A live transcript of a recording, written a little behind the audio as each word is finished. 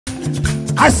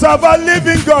I serve a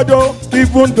living God, oh,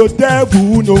 even the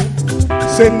devil know.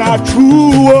 Say not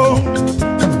true, oh.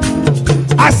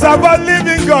 I serve a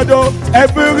living God, oh,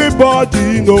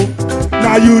 everybody know.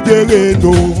 Now you there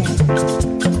know.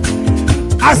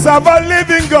 I serve a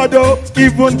living God, oh,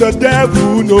 even the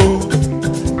devil know.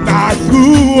 Not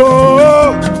true,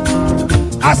 oh.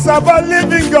 I serve a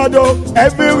living God, oh,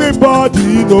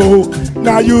 everybody know.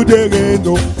 Now you there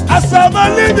know. I serve a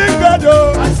living God,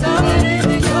 oh. I serve a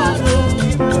living God, oh.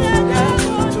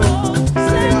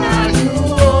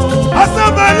 I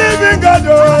serve a living God,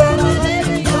 oh.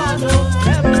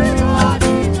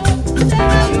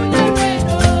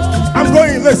 I'm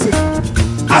going, listen.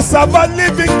 I serve a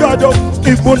living God, oh,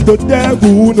 even the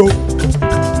devil know.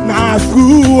 Nah,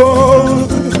 true, oh.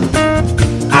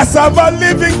 I serve a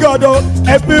living God, oh,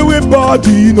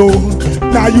 everybody know.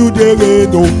 Now you there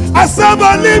know. I serve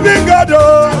a living God,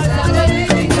 oh.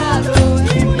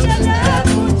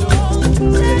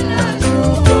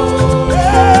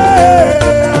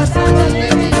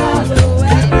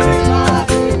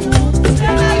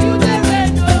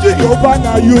 Jehovah,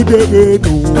 now you there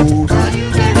know.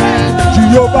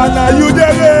 Jehovah, now you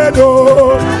there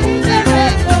know.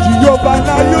 Jehovah,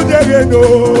 now you there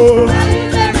know.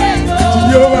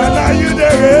 Jehovah, now you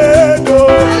there know.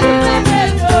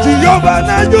 Jehovah,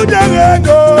 now you there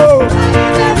know.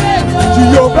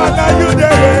 Jehovah, now you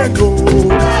there know.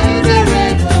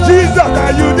 Jesus, now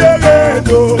you there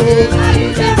know.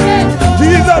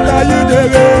 Jesus, now you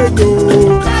there know.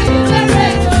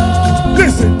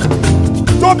 Listen.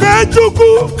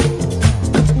 Tobejuku,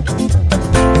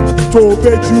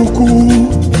 Tobejuku,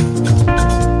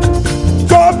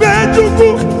 Tobejuku,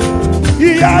 he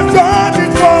has done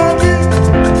it for me.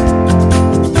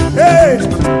 Hey,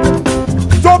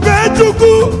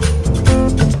 Tobejuku,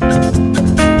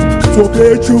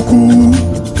 Tobejuku,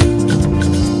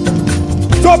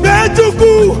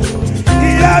 Tobejuku,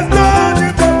 he has done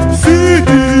it for me. See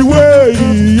the way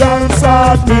he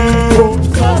answered me.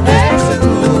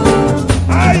 Tobejuku.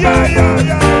 Ay, ay,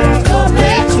 ay, ay.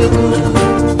 Tobejuku,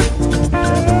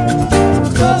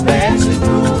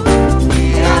 Tobejuku, he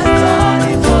has done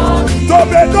it for me.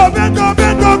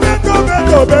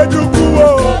 Tobejuku, oh.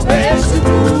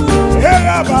 Tobejuku,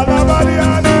 Era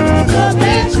balabariana.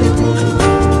 Tobejuku,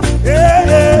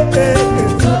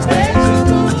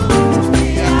 Tobejuku, he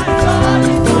has done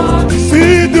it for me.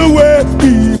 See the way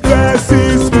he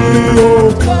blesses me, oh.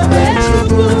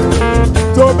 Tobejuku,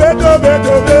 Tobe.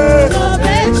 Tobejuku,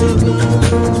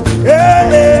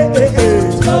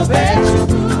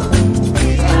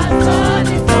 he has done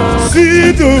it for me. See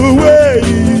the way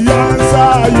he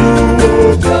answer you, oh.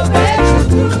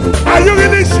 Tobejuku, Are you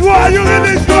really sure? Are you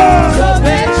really sure?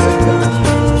 Tobejuku,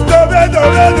 Tobe.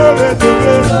 Tobejuku,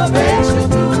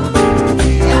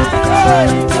 he has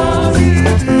done it for me. See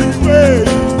the way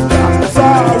he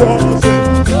answer us.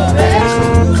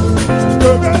 Tobejuku,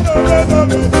 Tobe.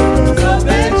 Tobejuku,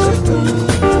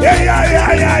 Yeah.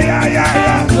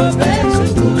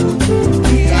 Tobejuku,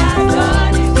 he has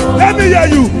done it for me. Let me hear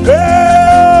you.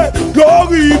 Hey,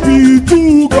 glory be to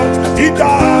God. He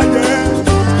died.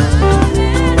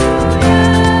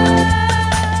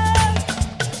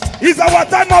 It's our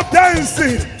time of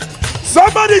dancing.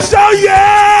 Somebody shout,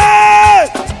 yeah!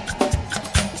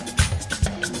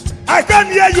 I can't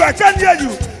hear you.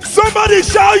 Somebody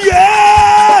shout,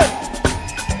 yeah!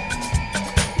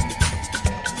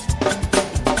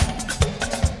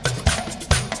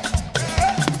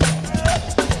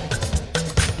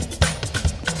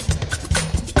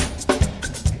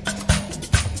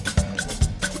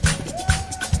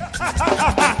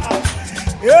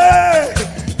 Yeah,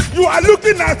 you are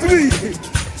looking at me.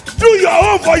 Do your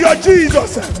own for your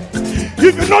Jesus.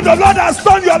 If you know the Lord has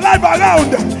turned your life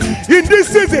around in this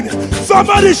season,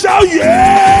 somebody shout,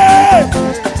 yeah!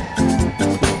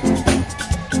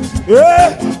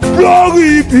 Yeah,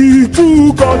 glory be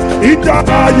to God in the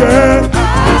highest.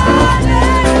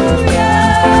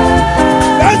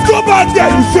 Let's go back there.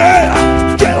 You say,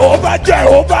 Jehovah,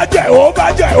 Jehovah,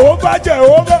 Jehovah, Jehovah,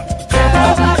 Jehovah.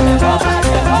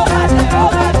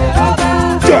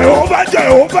 Jehovah,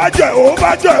 Jehovah,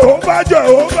 Jehovah, Jehovah,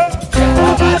 Jehovah.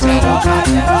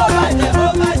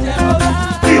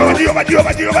 Jehovah,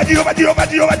 Jehovah, Jehovah, Jehovah, Jehovah,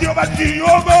 Jehovah, Jehovah,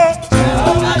 Jehovah.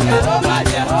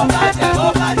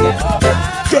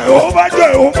 Jehovah,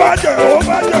 Jehovah,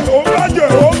 Jehovah, Jehovah,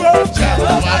 Jehovah.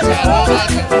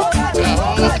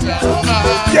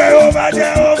 Jehovah, Jehovah, Jehovah, Jehovah, Jehovah. Jehovah,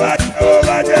 Jehovah,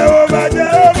 Jehovah, Jehovah,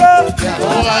 Jehovah,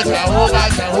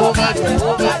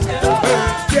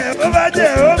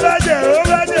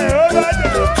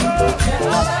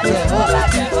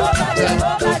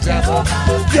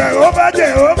 Jehovah,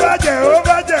 Jehovah,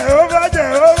 Jehovah, Jehovah,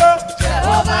 Jehovah.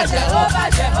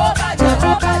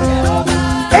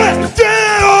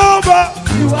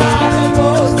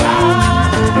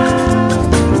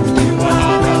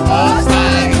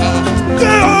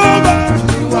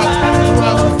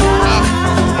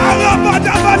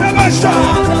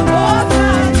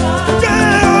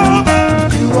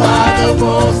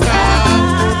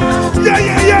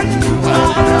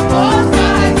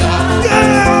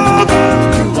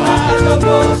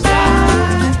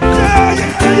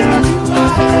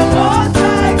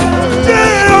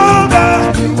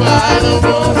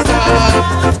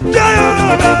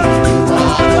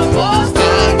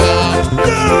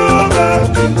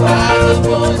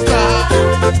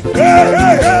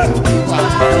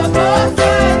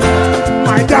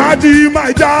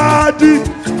 my daddy.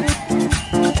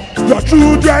 Your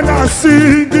children are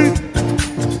singing.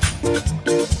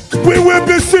 We will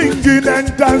be singing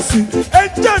and dancing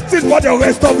and chanting for the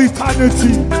rest of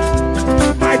eternity.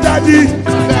 My daddy.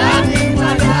 My daddy,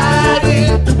 my daddy.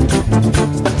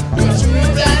 Your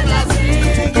children are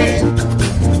singing.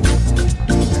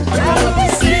 I will be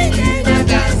singing and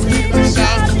dancing and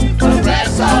shouting for the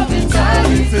rest of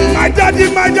eternity. My daddy,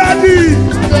 my daddy.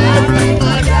 My daddy,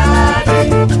 my daddy.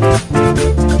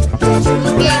 Your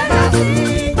children are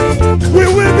singing. We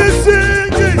will be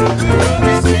singing.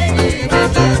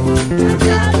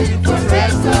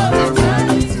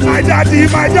 My daddy,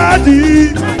 my daddy.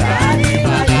 My daddy,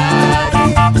 my daddy.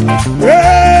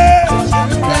 Hey.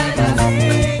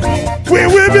 We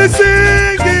will be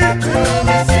singing.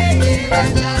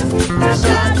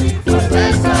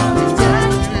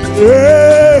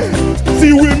 Hey.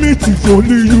 See, we meet is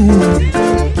only you.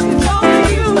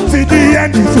 See, the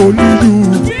end is only you.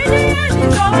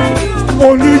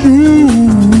 Only you.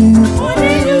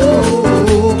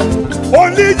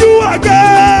 Only you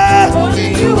again.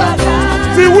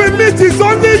 See, we meet is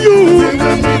only you.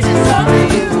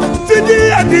 See, the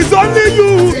end is only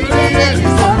you.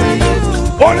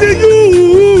 Only you.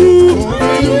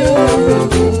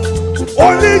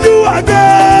 Only you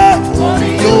again.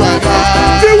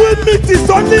 See, we meet is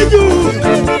only you.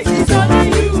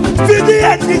 See, the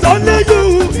end is only you.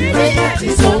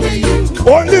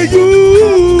 Only you.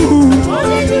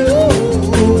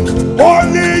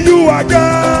 Only you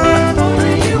again.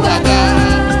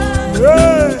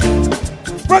 Yeah.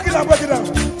 Break it down, break it down.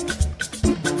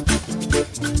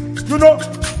 You know,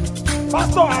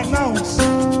 Pastor announced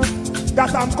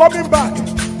that I'm coming back.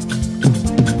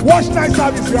 Watch night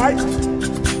service, right?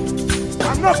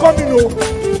 I'm not coming home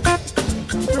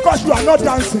because you are not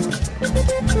dancing.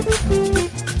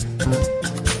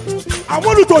 I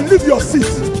want you to leave your seat.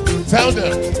 Tell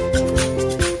them.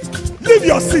 Leave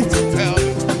your seat. Tell them.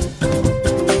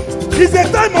 It's a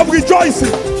time of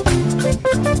rejoicing.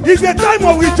 It's a time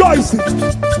of rejoicing.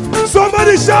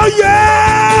 Somebody shout,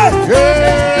 yeah!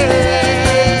 Yeah.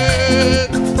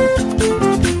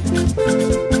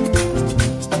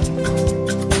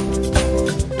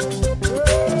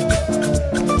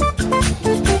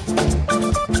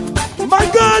 My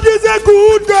God is a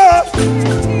good God.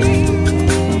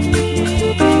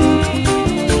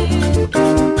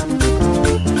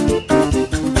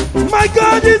 My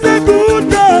God is a good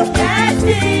God.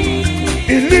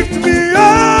 He lifts me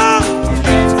up.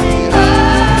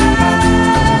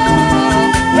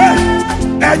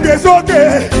 And it's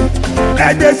okay.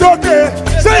 And it's okay.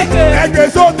 Say, and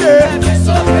it's okay.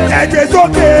 And it's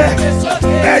okay.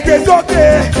 And it's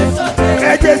okay.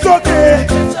 And it's okay.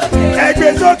 And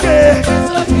it's okay.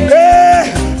 Hey,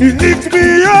 he lifts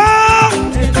me up.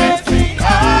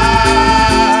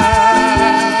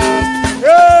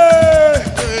 Hey,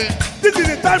 this is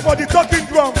the time for the talking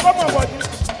drum. Come on, buddy.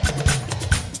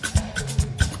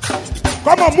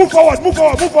 Come on, move forward, move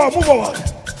forward, move forward, move forward.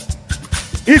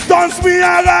 He turns me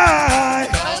around.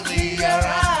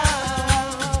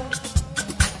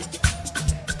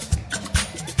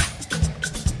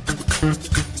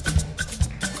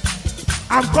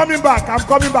 I'm coming back,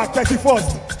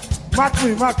 31st. Mark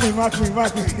me, mark me, mark me,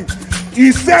 mark me.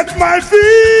 He set my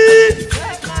feet.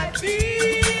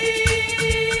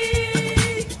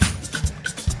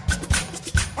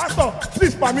 Pastor,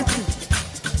 please permit me.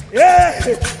 Yeah,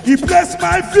 he placed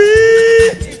my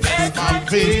feet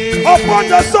upon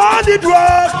the solid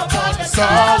rock.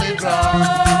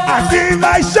 I feel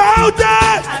like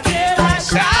shouting.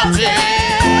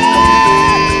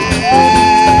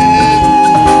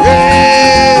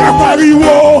 Ẹ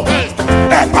pariwo,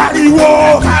 ẹ pariwo,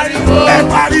 ẹ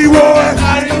pariwo,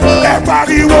 ẹ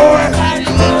pariwo,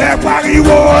 ẹ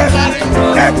pariwo,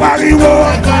 ẹ pariwo,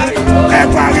 ẹ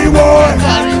pariwo,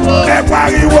 ẹ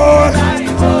pariwo,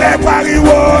 ẹ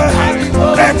pariwo,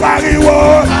 ẹ pariwo,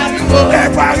 ẹ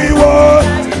pariwo.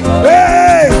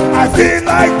 Hey, I feel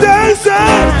like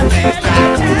dancing.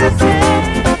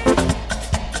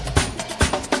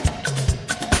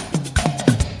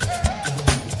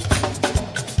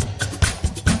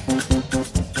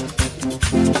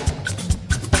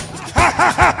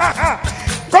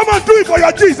 Come on, do it for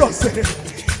your Jesus.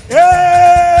 Hey.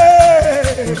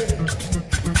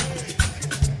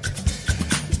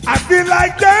 I feel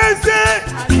like dancing.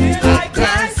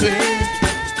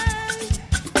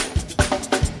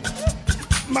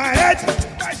 My head,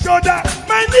 my shoulder,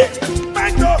 my knee,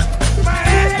 my toe. My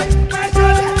head, my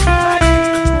shoulder, my knee,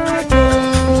 my toe.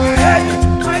 My head,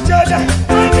 my shoulder,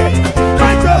 my knee,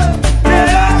 my toe.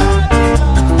 Yeah.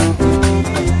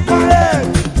 My head.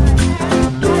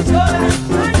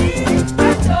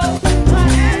 My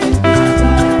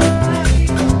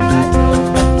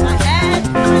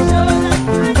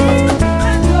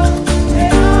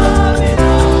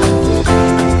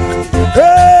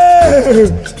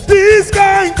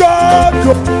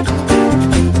God.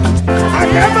 I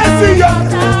never see your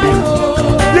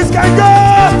this kind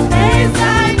God.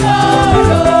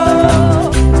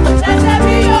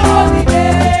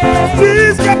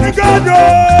 This kind God.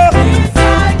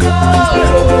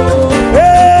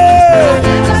 Hey.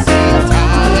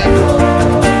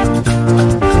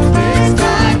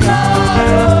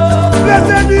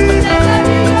 Blessed be.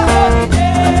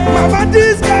 Mama,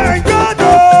 this kind God.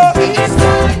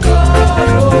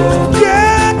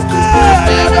 Yeah. I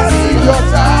never see your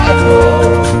time.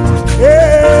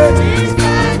 Yeah.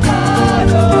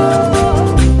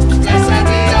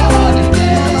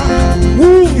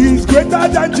 Who is greater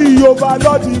than Jehovah,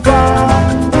 Lord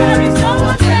divine? There is no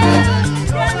one there.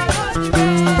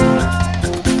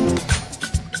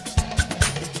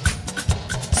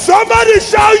 Somebody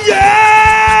shout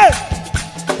yeah!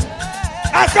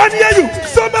 I can't hear you.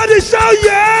 Somebody shout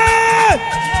yeah!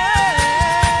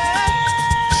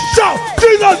 Shout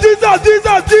Jesus, Jesus,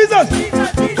 Jesus, Jesus, Jesus,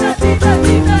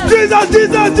 Jesus,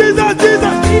 Jesus, Jesus,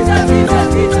 Jesus,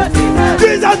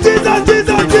 Jesus,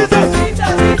 Jesus, Jesus.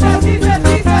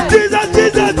 Jesus,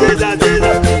 Jesus, Jesus,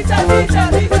 Jesus.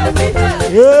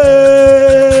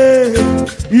 Hey,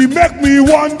 he make me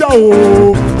wonder,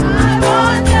 oh.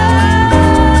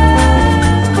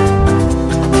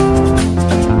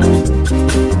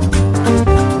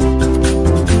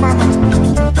 Mama,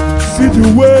 see the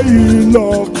way he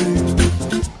love me.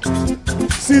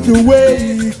 See the way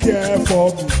he care for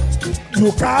me.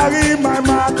 You carry my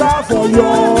matter for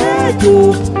your head,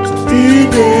 oh. In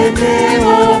the name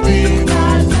of Jesus.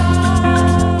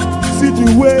 See the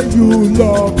way you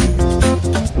love me.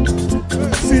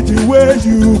 See the way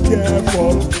you care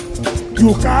for me.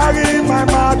 You carry my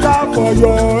matter for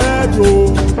your head, oh.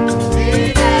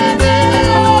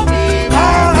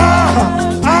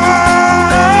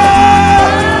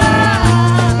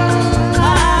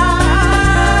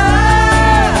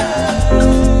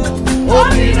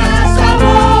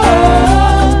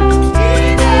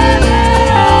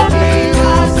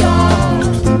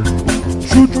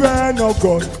 Children of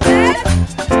God.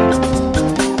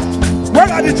 Where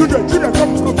are the children? Children,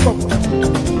 come.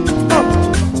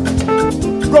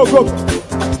 Go.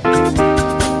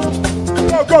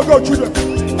 Go, children.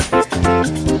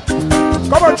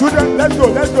 Come on, children. Let's go.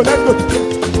 Let's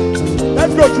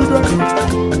go, children.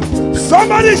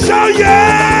 Somebody shout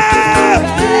yeah!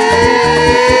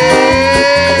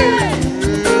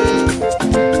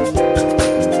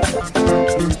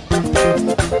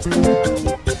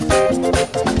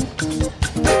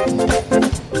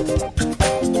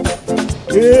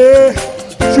 Yeah,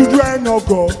 children of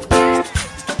God.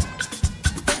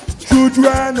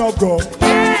 Children of God.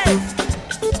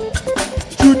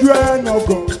 Children of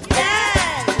God.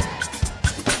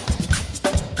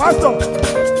 Pastor,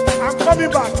 I'm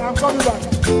coming back.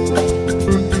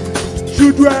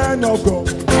 Children of God.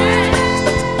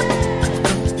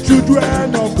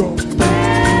 Children of God.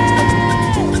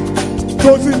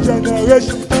 Chosen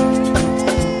generation.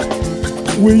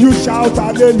 Will you shout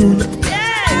hallelujah?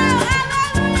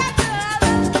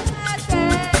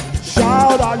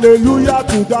 Shout hallelujah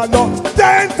to the Lord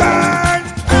 10 times.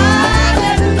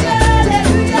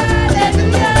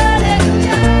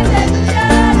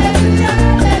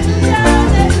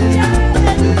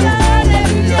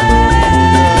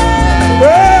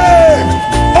 Hey!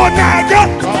 Onaga!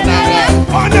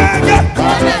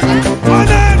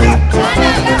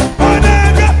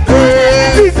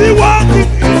 Is he walking?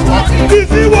 Is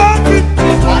he walking?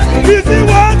 Is he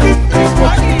walking?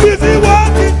 Is he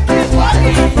walking?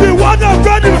 The word of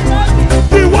God is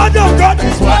the word of God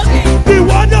is working. The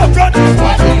word of God is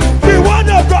working. The word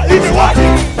of God is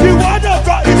working. The word of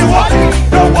God is working.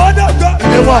 The word of God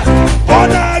is working.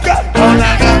 Onaga.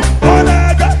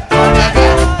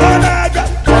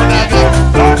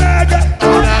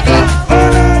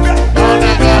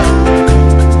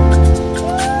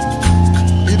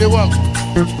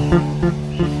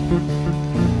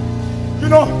 You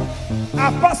know,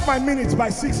 I passed my minutes by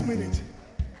 6 minutes.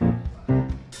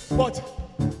 But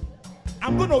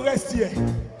I'm going to rest here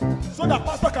so that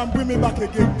pastor can bring me back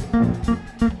again.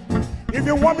 If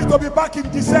you want me to be back in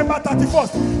December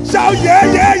 31st, shout yeah.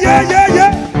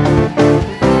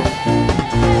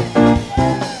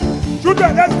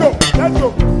 Children, let's go.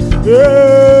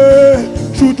 Yeah,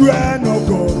 children of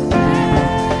God.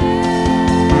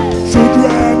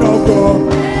 Children of God.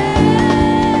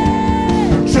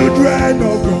 Children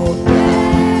of God.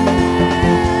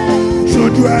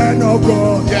 Children of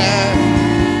God. Yeah.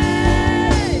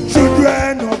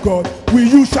 Children of God. Will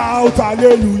you shout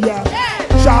hallelujah?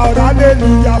 Shout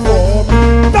hallelujah for me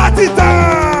 30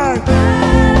 times.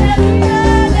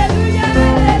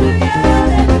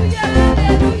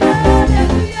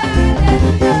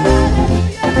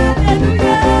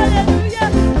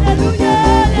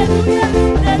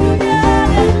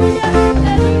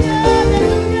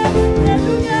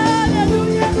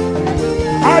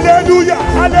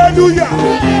 Hallelujah.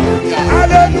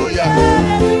 Hallelujah.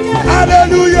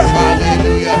 Hallelujah.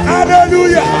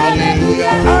 Hallelujah.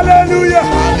 Hallelujah.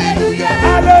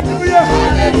 Hallelujah.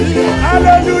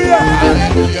 Hallelujah. Hallelujah.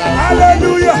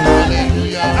 Hallelujah.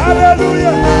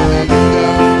 Hallelujah.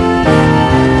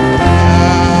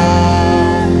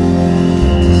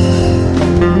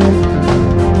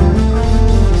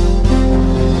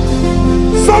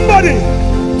 Somebody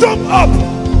jump up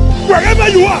wherever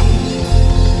you are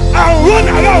and run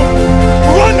around,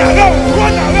 run around,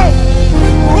 run around,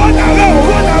 run around,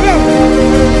 run around,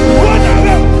 run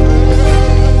around.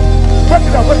 Work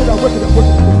it out, work it out, work it out, work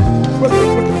it out, work it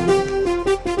out, work it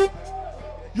out.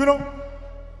 You know,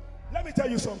 let me tell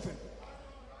you something.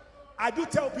 I do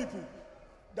tell people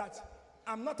that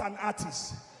I'm not an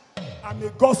artist. I'm a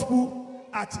gospel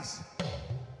artist.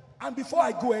 And before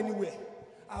I go anywhere,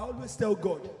 I always tell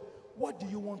God, what do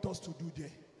you want us to do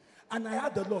there? And I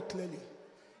heard the Lord clearly.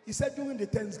 He said during the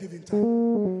Thanksgiving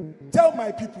time, tell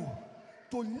my people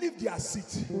to leave their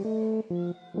seat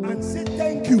and say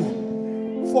thank you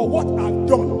for what I've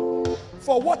done,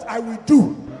 for what I will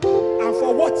do, and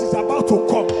for what is about to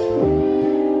come.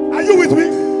 Are you with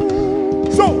me?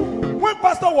 So, when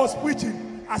Pastor was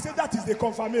preaching, I said that is the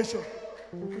confirmation.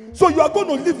 So you are going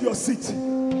to leave your seat.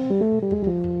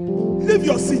 Leave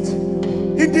your seat.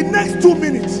 In the next 2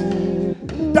 minutes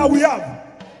that we have,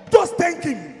 just thank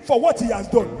him for what he has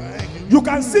done. You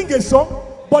can sing a song,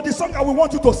 but the song I will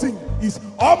want you to sing is,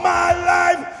 all my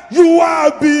life you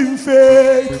have been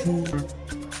faithful.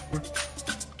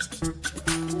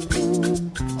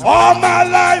 All my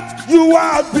life you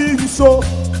have been so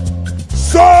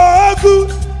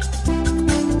good.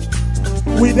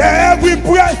 With every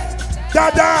breath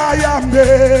that I am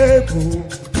able,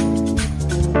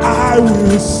 I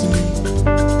will sing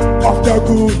of the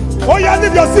good. Oh yeah,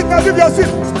 leave your seat now, leave your seat.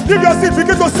 Leave your seat,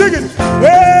 begin to sing it.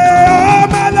 Hey, all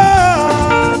my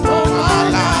life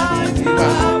you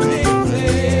have been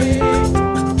faithful.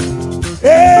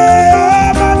 Hey,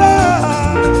 all my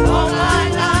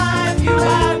life you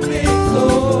have been so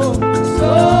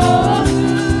good.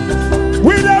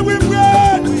 With every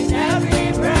breath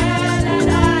that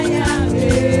I am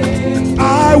able,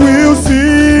 I will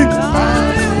sing.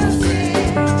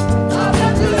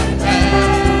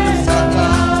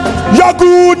 Your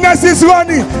goodness is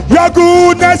running. Your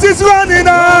goodness is running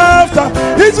after.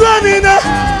 It's running after.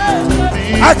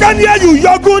 I can hear you.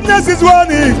 Your goodness is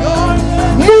running.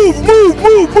 Move, move,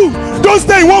 move, move. Don't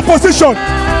stay in one position.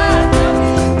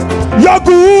 Your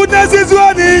goodness is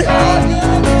running.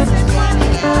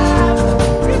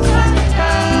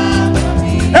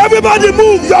 Everybody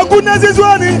move. Your goodness is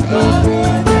running.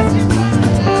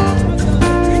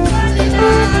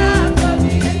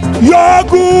 Your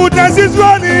goodness is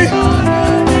running.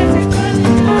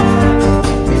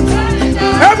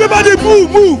 Everybody move,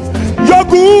 move. Your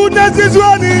goodness is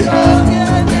running.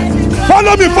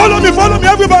 Follow me, follow me, follow me,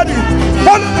 everybody.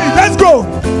 Follow me, let's go.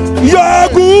 Your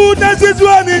goodness is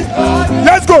running.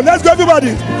 Let's go,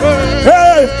 everybody.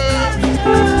 Hey.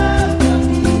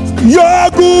 Your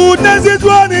goodness is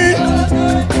running.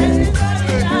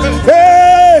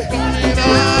 Hey.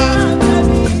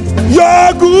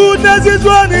 Your goodness is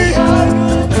running.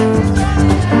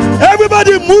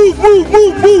 Everybody move, move,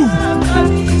 move, move.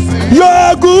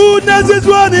 Your goodness is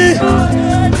running.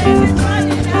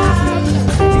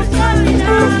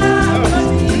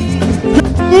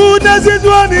 Your goodness is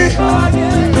running.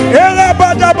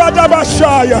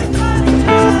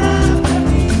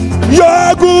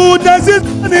 Your goodness is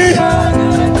running.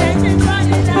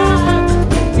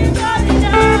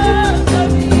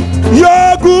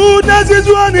 Your goodness is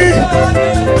running.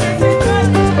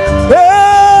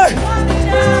 Hey.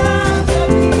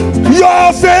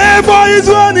 Your favor is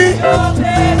running.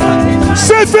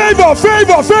 Say favor,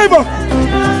 favor, favor.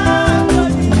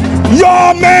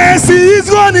 Your mercy is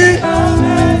running.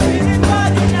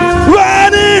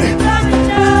 Running.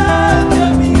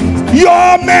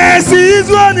 Your mercy is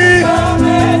running.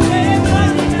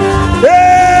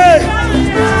 Hey.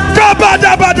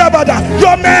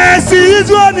 Your mercy is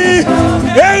running.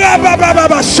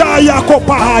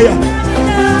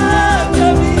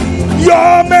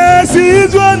 Your mercy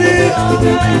is running.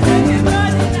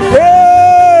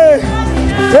 Hey,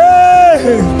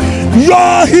 hey.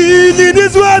 Your healing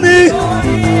is running.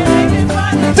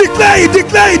 Declare it,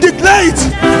 declare it, declare it.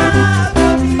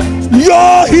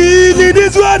 Your healing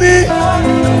is running.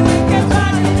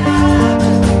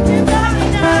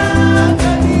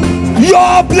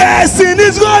 Your blessing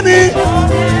is running.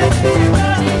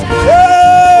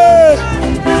 Hey,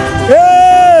 hey.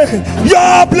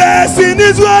 Your blessing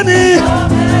is running.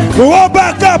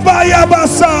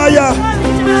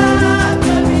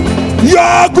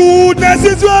 Your goodness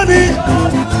is running.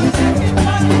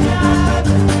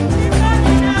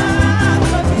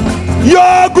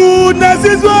 Your goodness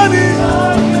is running.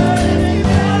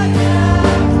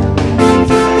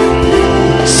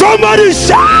 Somebody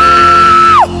shout.